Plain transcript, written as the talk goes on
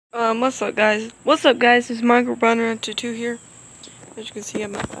What's up, guys? It's Michael Runner2 here. As you can see, I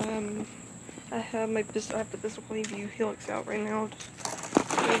have the Bissell View Helix out right now.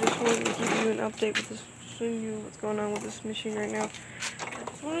 I just wanted to give you an update with this, showing you what's going on with this machine right now. I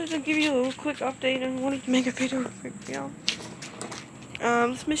just wanted to give you a little quick update and wanted to make a video quick video.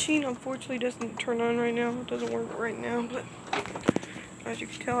 This machine unfortunately doesn't turn on right now. It doesn't work right now, but as you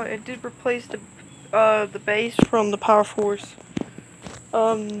can tell, it did replace the base from the Power Force.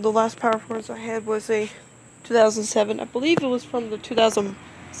 The last Power Force I had was a 2007. I believe it was from the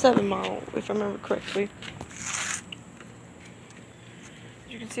 2007 model, if I remember correctly. As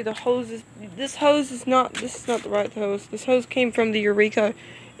you can see, the hoses. This is not the right hose. This hose came from the Eureka.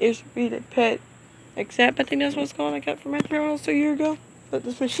 It's really a pet. Except I think that's what it's called. I got from McDonald's 2 years ago. But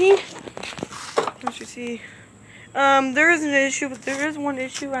this machine, as you see, there is an issue. But there is one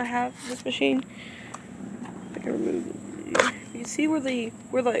issue I have with this machine. I can remove it. You see where the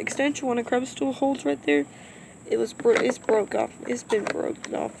extension on a crevice tool holds right there? It's broke off. It's been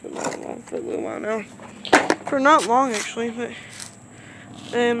broken off for a little while now. For not long actually, but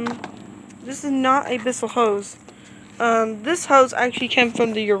this is not a Bissell hose. This hose actually came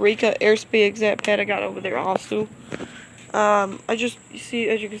from the Eureka Airspeed Exact pad I got over there also. As you can see,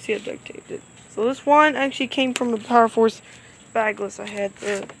 I duct taped it. So this one actually came from the Power Force bagless I had,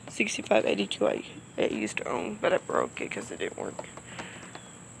 the 6582 I used to own, but I broke it because it didn't work.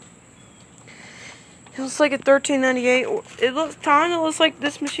 It looks like a 1398. It looks like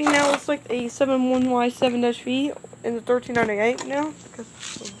this machine now looks like a 71Y7-V in the 1398 now because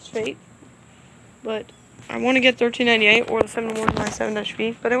it's fate. But I want to get 1398 or the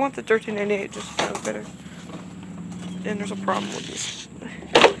 71Y7-V, but I want the 1398 just to sound better. And there's a problem with this.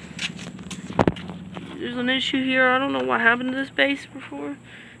 There's an issue here. I don't know what happened to this base before.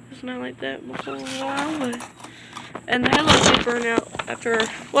 It's not like that before a while, but and the headlight did burn out after.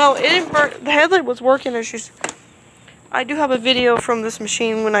 Well, it didn't burn. The headlight was working. I do have a video from this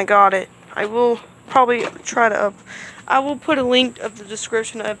machine when I got it. I will probably try to I will put a link of the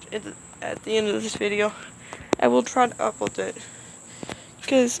description at the end of this video. I will try to upload it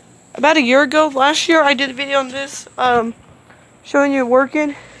because about a year ago, last year, I did a video on this, showing you it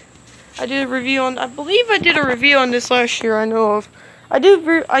working. I did a review on. I believe I did a review on this last year. I know of. I did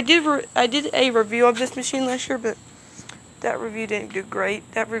a review of this machine last year, but that review didn't do great.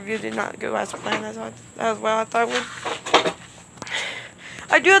 That review did not go as planned as well I thought it would.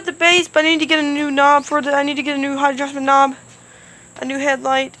 I do have the base, but I need to get a new knob for the. I need to get a new height adjustment knob, a new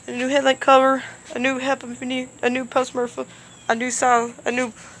headlight, a new headlight cover, a new HEPA, a new post-mer, a new sound,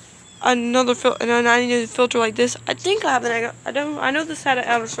 another filter, and then I need a filter like this. I think I have an. I know this had an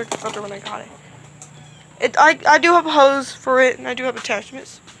outer circuit filter when I got it. I do have a hose for it, and I do have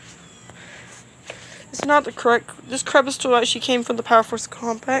attachments. It's not the correct. This crevice tool actually came from the Power Force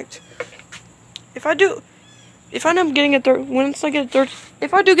Compact. If I do get a 1398, once I get a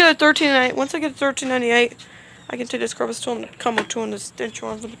 1398, I can take this crevice tool and combo tool and the stench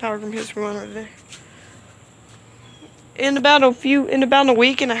on from the Power from his one right there. In about a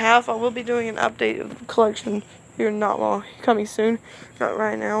week and a half, I will be doing an update of the collection here not long, coming soon. Not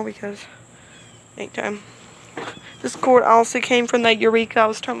right now because ain't time. This cord also came from that Eureka I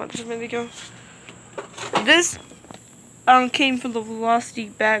was talking about just a minute ago. This came from the Velocity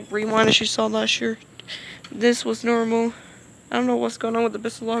back rewind as you saw last year. This was normal. I don't know what's going on with the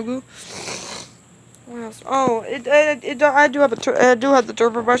Bissell logo. What else? Oh, I do have the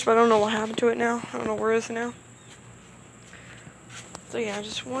turbo brush, but I don't know what happened to it now. I don't know where it is now. So yeah, I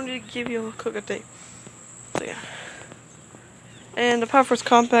just wanted to give you a quick update. So yeah. And the Power Force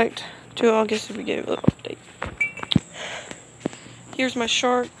Compact too, I guess if we gave a little update. Here's my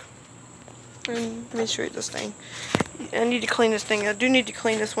shark. And let me show you this thing. I need to clean this thing. I do need to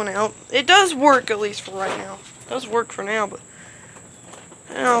clean this one out. It does work, at least for right now. It does work for now, but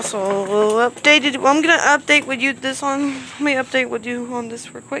and also updated. Well, I'm gonna update with you this on. Let me update with you on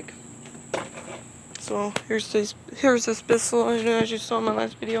this real quick. So here's this Bissell, as you saw in my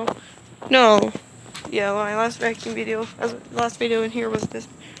last video. No, yeah, my last vacuum video. Last video in here was this.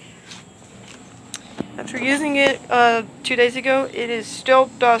 After using it 2 days ago, it is still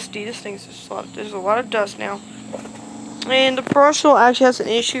dusty. This thing's just there's a lot of dust now. And the brush hole actually has an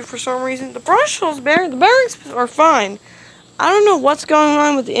issue for some reason. The brush hole's the bearings are fine. I don't know what's going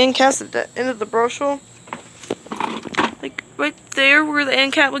on with the end caps at the end of the brush hole. Like right there where the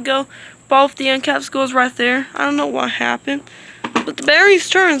end cap would go. Both the end caps goes right there. I don't know what happened. But the bearings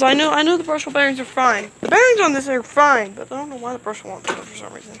turns. I know the brush hole bearings are fine. The bearings on this are fine, but I don't know why the brush hole won't turn for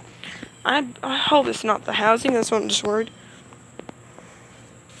some reason. I hope it's not the housing. That's what I'm just worried.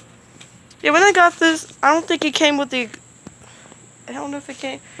 Yeah, when I got this, I don't think it came with the. I don't know if it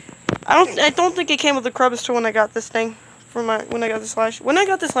came. I don't think it came with the crevice tool when I got this thing. When I got this last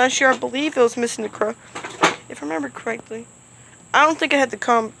year, I believe it was missing the crevice. If I remember correctly. I don't think I had the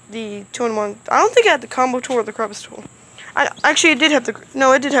 2-in-1. I don't think I had the combo tool or the crevice tool. Actually, it did have the.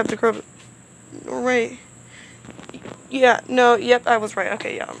 No, it did have the crevice. Right. Yeah. No. Yep. I was right.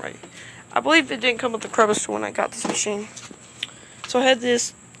 Okay. Yeah, I'm right. I believe it didn't come with the crevice tool when I got this machine. So I had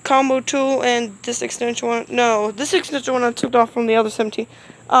this combo tool and this extension one. No, this extension one I took off from the other 17.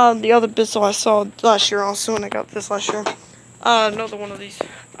 The other Bissell I saw last year also when I got this last year. Another one of these.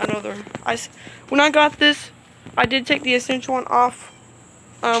 When I got this, I did take the extension one off.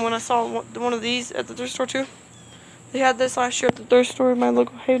 When I saw one of these at the thrift store too. They had this last year at the thrift store, my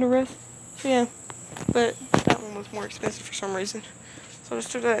local Haven Rest. So yeah, but that one was more expensive for some reason. So I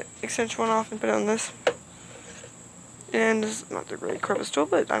just took that extension one off and put it on this. And this is not the great crevice tool,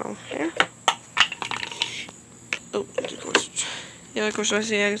 but I don't care. Oh, of course. Yeah, of course I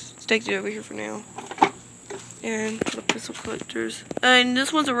see. I staked it over here for now. And the Bissell collectors. And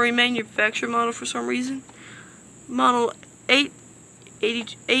this one's a remanufactured model for some reason. Model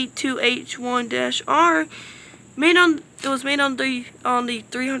 82H1-R. It was made on the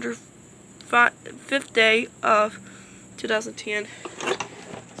 305th day of 2010.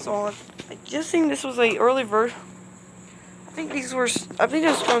 So I just think this was a early version. These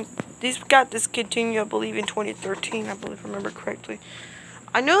got discontinued, I believe, in 2013, I believe, if I remember correctly.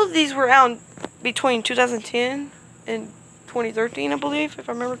 I know these were out between 2010 and 2013, I believe, if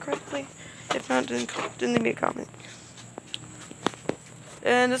I remember correctly. If not, then leave me a comment.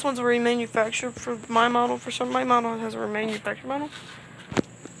 And this one's a remanufactured for my model. My model has a remanufactured model.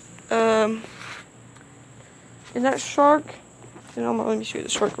 And that shark, let me show you the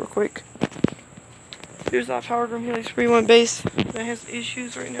shark real quick. Here's that power room Helix 3-1 base that has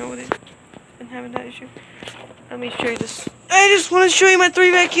issues right now with it. And having that issue. Let me show you this. I just want to show you my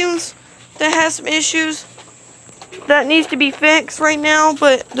 3 vacuums that has some issues that needs to be fixed right now.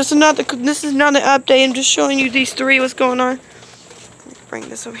 But this is not an update. I'm just showing you these 3. What's going on? Let me bring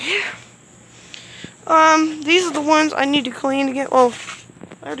this over here. These are the ones I need to clean again. Oh,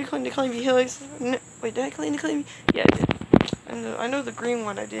 I already cleaned the Clean Helix. Wait, did I clean the Clean? Yeah, I did. I know the green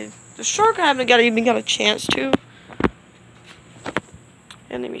one I did. The shark I haven't even got a chance to.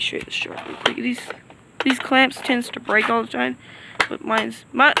 And let me show you the shark real quick. These clamps tends to break all the time, but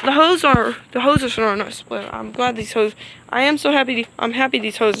the hoses are not split. I'm glad these hoses. I'm happy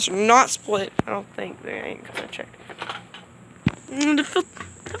these hoses are not split. I don't think they ain't because I checked. The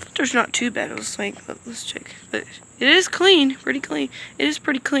filter's not too bad. It was like, let's check. But it is clean, pretty clean. It is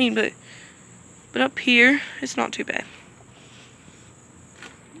pretty clean, but up here it's not too bad.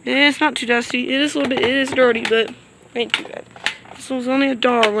 It's not too dusty. It is dirty, but it ain't too bad. This was only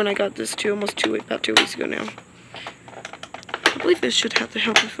 $1 when I got this too, about 2 weeks ago now. I believe this should have the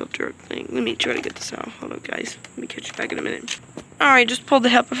HEPA filter thing. Let me try to get this out. Hold on, guys. Let me catch you back in a minute. Alright, just pulled the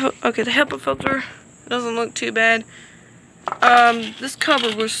HEPA filter. Okay, the HEPA filter doesn't look too bad. This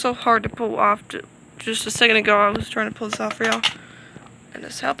cover was so hard to pull off. Just a second ago, I was trying to pull this off for y'all. And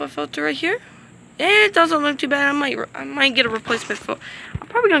this HEPA filter right here. It doesn't look too bad. I might get a replacement filter. I'm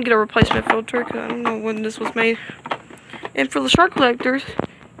probably gonna get a replacement filter because I don't know when this was made. And for the shark collectors,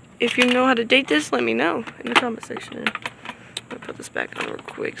 if you know how to date this, let me know in the comment section. I'm gonna put this back on real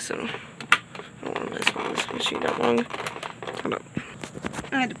quick, so I don't want to mess with this machine that long. Hold up.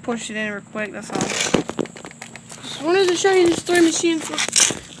 I had to push it in real quick. That's all. Just wanted to show you these 3 machines.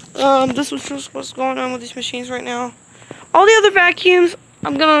 This was just what's going on with these machines right now. All the other vacuums,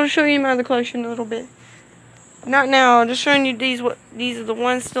 I'm gonna show you my other collection a little bit. Not now. I'm just showing you these. These are the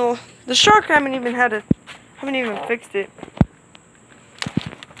ones still. The shark I haven't even fixed it.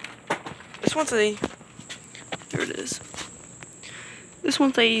 This one's a. There it is. This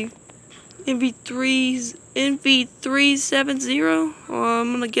one's a NV370.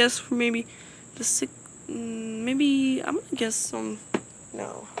 I'm gonna guess for maybe the 6. Maybe I'm gonna guess some.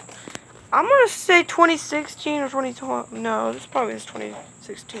 No. I'm gonna say 2016 or 2012. No, this probably is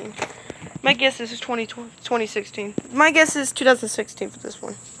 2016. My guess is 2016. My guess is 2016 for this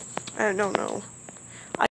one. I don't know.